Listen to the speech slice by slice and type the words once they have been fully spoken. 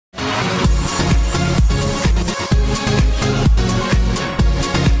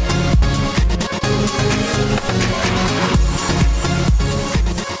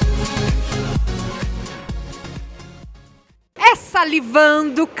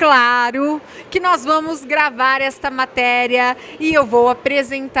salivando, claro, que nós vamos gravar esta matéria e eu vou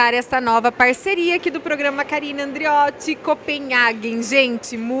apresentar esta nova parceria aqui do programa Karina, Andriotti, Kopenhagen.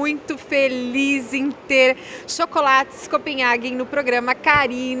 Gente, muito feliz em ter chocolates Kopenhagen no programa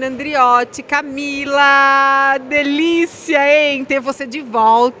Karina, Andriotti, Camila. Delícia, hein? Ter você de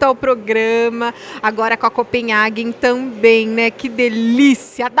volta ao programa, agora com a Kopenhagen também, né? Que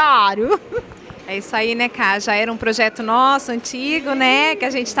delícia, adoro! É isso aí, né, Ká? Já era um projeto nosso, antigo, né? Que a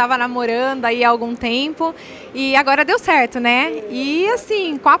gente estava namorando aí há algum tempo e agora deu certo, né? E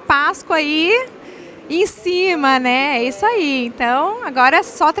assim, com a Páscoa aí em cima, né? É isso aí. Então, agora é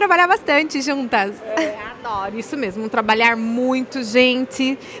só trabalhar bastante juntas. Adoro, isso mesmo, trabalhar muito,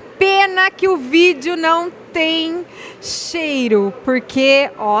 gente. Pena que o vídeo não tem cheiro, porque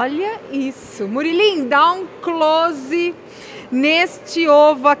olha isso. Murilinho, dá um close neste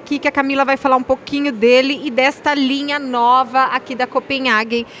ovo aqui, que a Camila vai falar um pouquinho dele e desta linha nova aqui da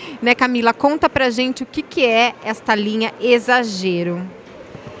Kopenhagen, né, Camila? Conta pra gente o que é esta linha Exagero.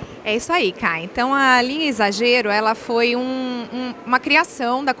 É isso aí, Ká. Então, a linha Exagero, ela foi uma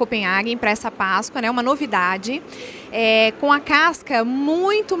criação da Kopenhagen para essa Páscoa, né? Uma novidade, com a casca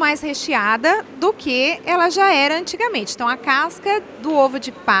muito mais recheada do que ela já era antigamente. Então, a casca do ovo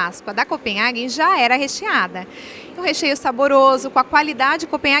de Páscoa da Kopenhagen já era recheada. Um recheio saboroso, com a qualidade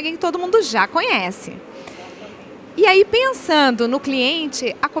Kopenhagen que todo mundo já conhece. E aí, pensando no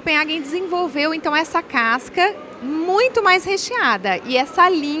cliente, a Kopenhagen desenvolveu então essa casca muito mais recheada e essa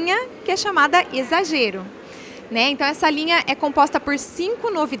linha que é chamada Exagero, né? Então essa linha é composta por 5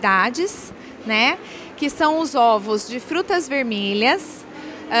 novidades, né? Que são os ovos de frutas vermelhas,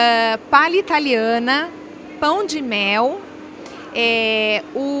 palha italiana, pão de mel,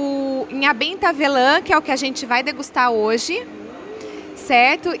 o inhabenta avelã, que é o que a gente vai degustar hoje,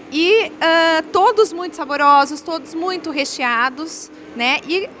 certo? E todos muito saborosos, todos muito recheados, né?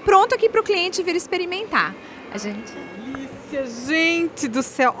 E pronto aqui para o cliente vir experimentar. A gente... Delícia, gente do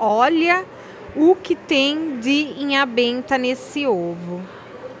céu! Olha o que tem de inhabenta nesse ovo.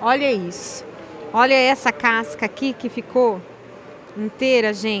 Olha isso. Olha essa casca aqui que ficou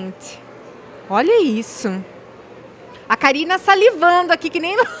inteira, gente. Olha isso. A Karina salivando aqui, que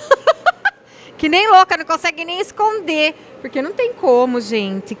nem que nem louca, não consegue nem esconder, porque não tem como,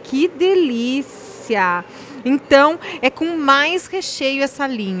 gente. Que delícia! Então, é com mais recheio essa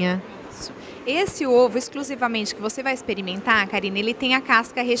linha. Esse ovo exclusivamente que você vai experimentar, Karina, ele tem a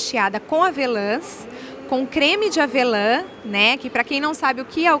casca recheada com avelãs, com creme de avelã, né? Que para quem não sabe o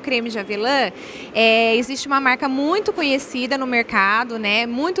que é o creme de avelã, existe uma marca muito conhecida no mercado, né?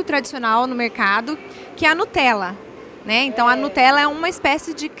 Muito tradicional no mercado, que é a Nutella, né? Então a Nutella é uma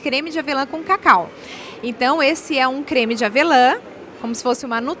espécie de creme de avelã com cacau. Então esse é um creme de avelã, como se fosse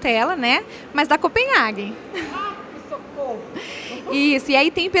uma Nutella, né? Mas da Kopenhagen. Isso, e aí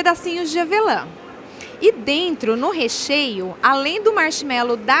tem pedacinhos de avelã. E dentro, no recheio, além do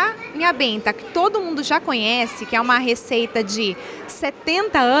marshmallow da inhabenta, que todo mundo já conhece, que é uma receita de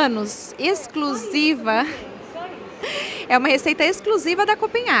 70 anos, exclusiva, é uma receita exclusiva da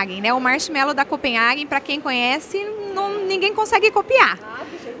Kopenhagen, né? O marshmallow da Kopenhagen, para quem conhece, ninguém consegue copiar.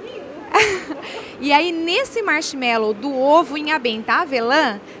 E aí, nesse marshmallow do ovo inhabenta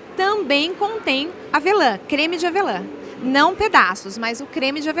avelã, também contém avelã, creme de avelã. Não pedaços, mas o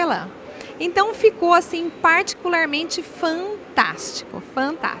creme de avelã. Então ficou assim particularmente fantástico,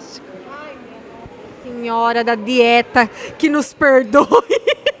 fantástico. Ai, Senhora da dieta, que nos perdoe.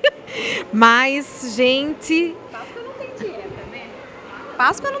 Mas, gente... Páscoa não tem dieta, né?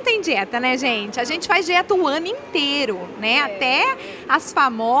 Páscoa não tem dieta, né, gente? A gente faz dieta o ano inteiro, né? Até as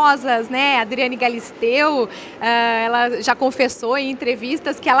famosas, né? A Adriane Galisteu, ela já confessou em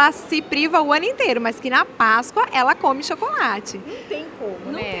entrevistas que ela se priva o ano inteiro, mas que na Páscoa ela come chocolate. Não tem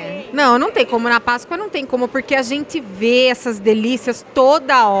como, né? Não tem como. Na Páscoa não tem como, porque a gente vê essas delícias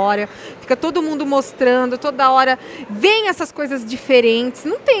toda hora. Fica todo mundo mostrando, toda hora vem essas coisas diferentes.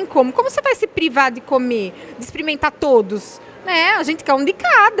 Não tem como. Como você vai se privar de comer, de experimentar todos? Né? A gente quer um de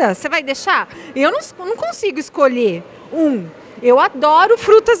cada. Você vai deixar? Eu não consigo escolher um. Eu adoro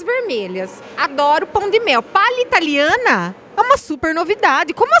frutas vermelhas. Adoro pão de mel. Palha italiana é uma super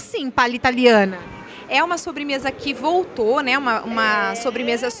novidade. Como assim, palha italiana? É uma sobremesa que voltou, né? Uma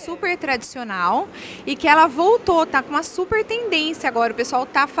sobremesa super tradicional e que ela voltou, tá com uma super tendência agora. O pessoal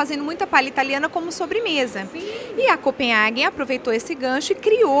tá fazendo muita palha italiana como sobremesa. Sim. E a Kopenhagen aproveitou esse gancho e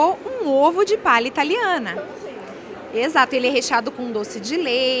criou um ovo de palha italiana. Exato, ele é recheado com doce de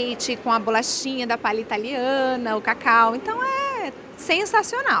leite, com a bolachinha da palha italiana, o cacau. Então é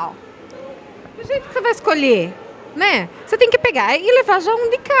sensacional. Do jeito que você vai escolher? né? Você tem que pegar e levar já um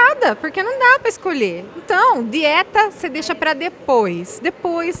de cada, porque não dá para escolher. Então, dieta você deixa para depois.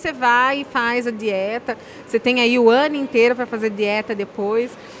 Depois você vai e faz a dieta. Você tem aí o ano inteiro para fazer dieta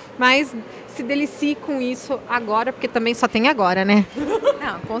depois. Mas se delicie com isso agora, porque também só tem agora, né?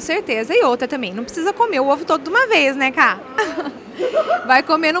 Não, com certeza. E outra também, não precisa comer o ovo todo de uma vez, né, Cá? Vai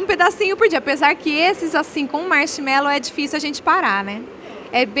comendo um pedacinho por dia. Apesar que esses, assim, com marshmallow é difícil a gente parar, né?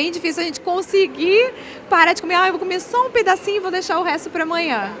 É bem difícil a gente conseguir parar de comer. Eu vou comer só um pedacinho e vou deixar o resto para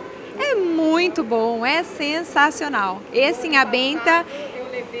amanhã. É muito bom, é sensacional. Esse inhabenta... Eu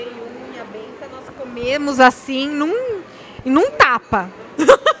levei um inhabenta, nós comemos assim, num tapa.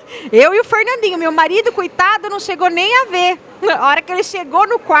 Eu e o Fernandinho, meu marido, coitado, não chegou nem a ver. A hora que ele chegou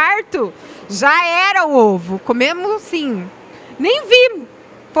no quarto, já era o ovo. Comemos assim, nem vi,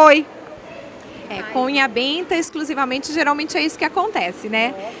 foi. Com inhabenta exclusivamente, geralmente é isso que acontece,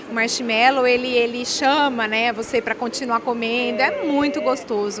 né? O marshmallow, ele chama, né, você para continuar comendo, é muito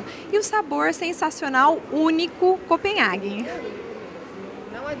gostoso. E o sabor sensacional, único, Kopenhagen.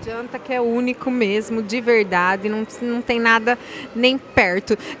 Não adianta, que é único mesmo, de verdade, não tem nada nem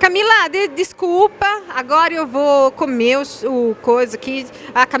perto. Camila, desculpa, agora eu vou comer o coisa aqui.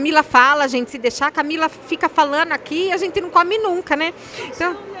 A Camila fala, gente, se deixar, a Camila fica falando aqui e a gente não come nunca, né?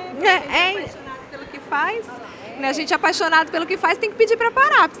 Então, faz, né? A gente é apaixonado pelo que faz, tem que pedir para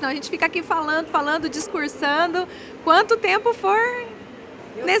parar, porque senão a gente fica aqui falando, discursando, quanto tempo for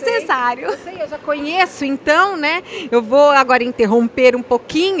necessário. Eu já conheço, então, né? Eu vou agora interromper um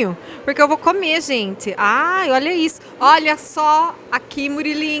pouquinho, porque eu vou comer, gente. Ai, olha isso. Olha só aqui,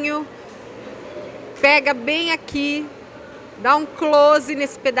 Murilinho. Pega bem aqui, dá um close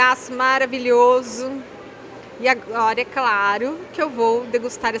nesse pedaço maravilhoso. E agora, é claro, que eu vou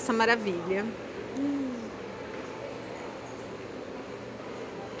degustar essa maravilha.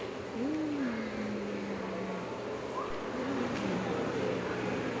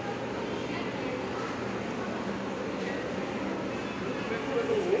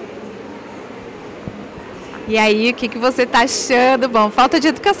 E aí, o que você tá achando? Bom, falta de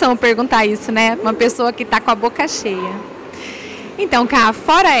educação perguntar isso, né? Uma pessoa que tá com a boca cheia. Então, Cá,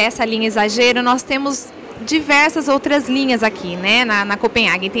 fora essa linha exagero, nós temos diversas outras linhas aqui, né, na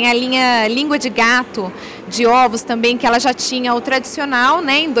Kopenhagen. Tem a linha língua de gato, de ovos também, que ela já tinha o tradicional,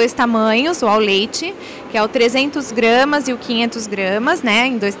 né, em 2 tamanhos, o ao leite, que é o 300 gramas e o 500 gramas, né,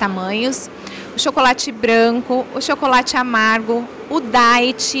 em 2 tamanhos. O chocolate branco, o chocolate amargo, o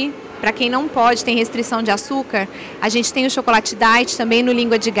diet. Para quem não pode, tem restrição de açúcar, a gente tem o chocolate diet também no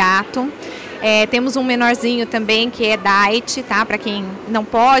língua de gato. Temos um menorzinho também que é diet, tá? Para quem não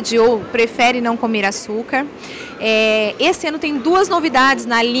pode ou prefere não comer açúcar. Esse ano tem 2 novidades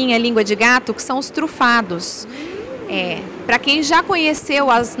na linha língua de gato, que são os trufados. Para quem já conheceu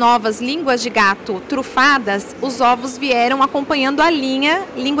as novas línguas de gato trufadas, os ovos vieram acompanhando a linha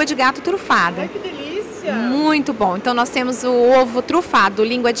língua de gato trufada. Ai, que delícia! Muito bom. Então nós temos o ovo trufado,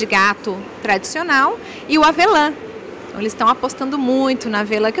 língua de gato tradicional, e o avelã. Eles estão apostando muito na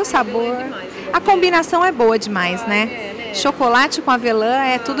avelã, que o sabor... A combinação é boa demais, né? Chocolate com avelã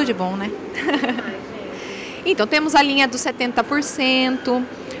é tudo de bom, né? Então temos a linha dos 70%,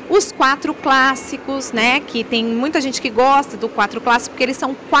 os 4 clássicos, né? Que tem muita gente que gosta do 4 clássico, porque eles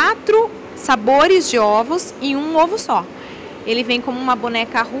são 4 sabores de ovos em um ovo só. Ele vem como uma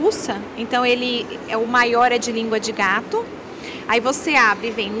boneca russa, então ele é o maior, é de língua de gato. Aí você abre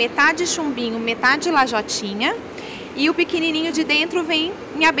e vem metade chumbinho, metade lajotinha. E o pequenininho de dentro vem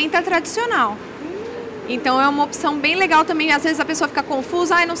em abenta tradicional. Então é uma opção bem legal também. Às vezes a pessoa fica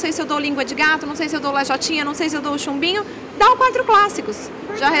confusa. Não sei se eu dou língua de gato, não sei se eu dou lajotinha, não sei se eu dou chumbinho. Dá o 4 clássicos.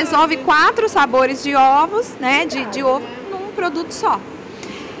 Já resolve 4 sabores de ovos, né? De ovo num produto só.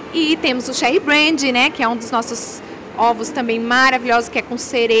 E temos o Cherry Brandy, né? Que é um dos nossos ovos também maravilhosos, que é com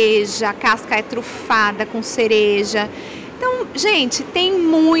cereja. A casca é trufada com cereja. Então, gente, tem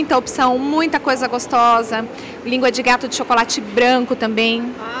muita opção, muita coisa gostosa. Língua de gato de chocolate branco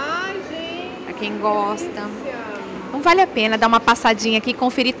também. Ai, gente! Pra quem gosta. Então vale a pena dar uma passadinha aqui e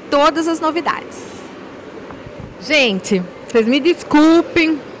conferir todas as novidades. Gente, vocês me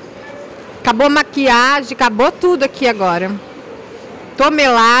desculpem. Acabou a maquiagem, acabou tudo aqui agora. Tô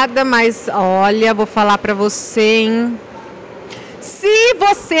melada, mas olha, vou falar pra você, hein? Se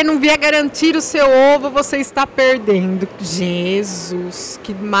você não vier garantir o seu ovo, você está perdendo. Jesus,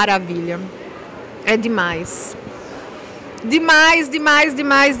 que maravilha. É demais. Demais, demais,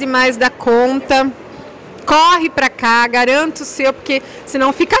 demais, demais da conta. Corre pra cá, garanta o seu, porque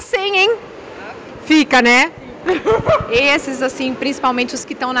senão fica sem, hein? Fica, né? Esses, assim, principalmente os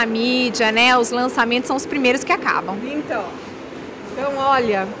que estão na mídia, né? Os lançamentos são os primeiros que acabam. Então,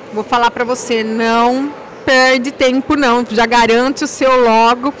 olha, vou falar pra você, não perde tempo não, já garante o seu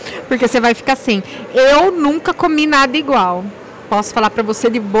logo, porque você vai ficar sem. Eu nunca comi nada igual. Posso falar para você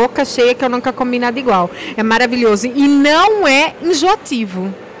de boca cheia que eu nunca comi nada igual. É maravilhoso e não é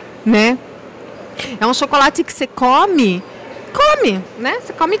enjoativo, né? É um chocolate que você come, né?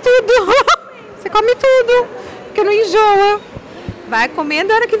 Você come tudo. Você come tudo, porque não enjoa. Vai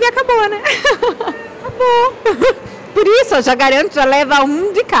comendo a hora que vier, acabou, né? Acabou. Por isso, eu já garanto, já leva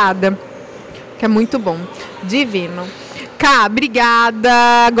um de cada. Que é muito bom. Divino. Cá, obrigada.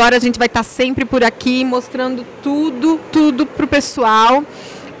 Agora a gente vai estar sempre por aqui, mostrando tudo pro pessoal,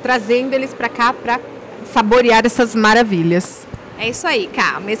 trazendo eles para cá para saborear essas maravilhas. É isso aí,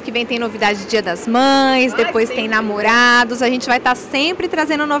 Cá. Mês que vem tem novidade de Dia das Mães, depois tem namorados. A gente vai estar sempre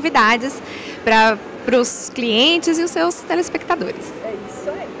trazendo novidades para os clientes e os seus telespectadores. É isso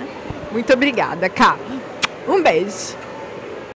aí. Muito obrigada, Cá. Um beijo.